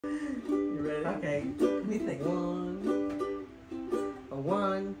You ready? Okay, let me think.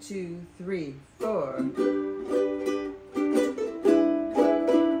 1, 2, 3, 4.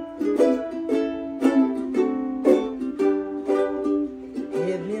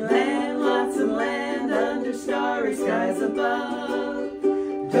 Give me land, lots of land under starry skies above.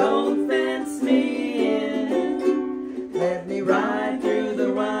 Don't fence me in. Let me ride through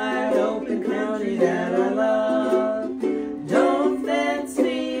the wide open country that I love. Don't fence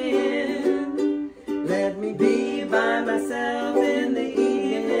me in. Let me be by myself in the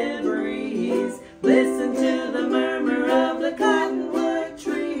evening breeze. Listen to the murmur of the cottonwood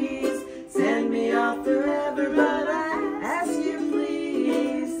trees. Send me off forever, but I ask you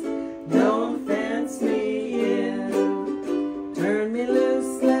please, don't fence me in. Turn me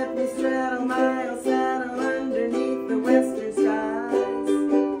loose, let me straddle my old saddle underneath the western skies.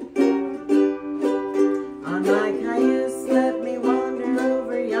 On my cayuse, let me wander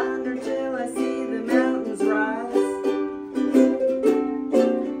over yonder till I see the mountains rise.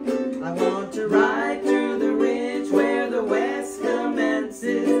 I want to ride through the ridge where the west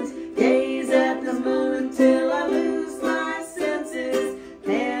commences. Gaze at the moon till I lose my senses.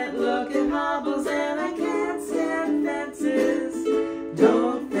 Can't look at hobbles and I can't stand fences.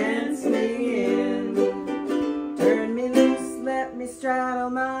 Don't fence me in. Turn me loose, let me straddle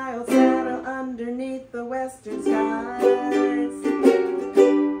my old saddle underneath the western skies.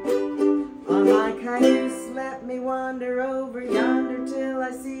 On my cayuse, let me wander over yonder till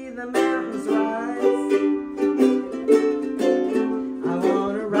I see the mountains rise. I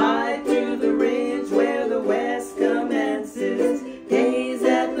want to ride through the ridge where the west commences. Gaze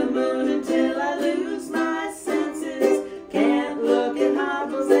at the moon until I lose my senses. Can't look at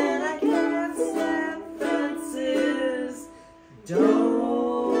hobbles and I can't stand fences.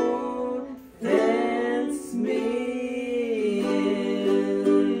 Don't fence me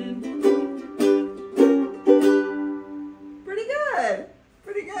in.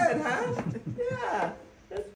 Pretty good, huh? Yeah.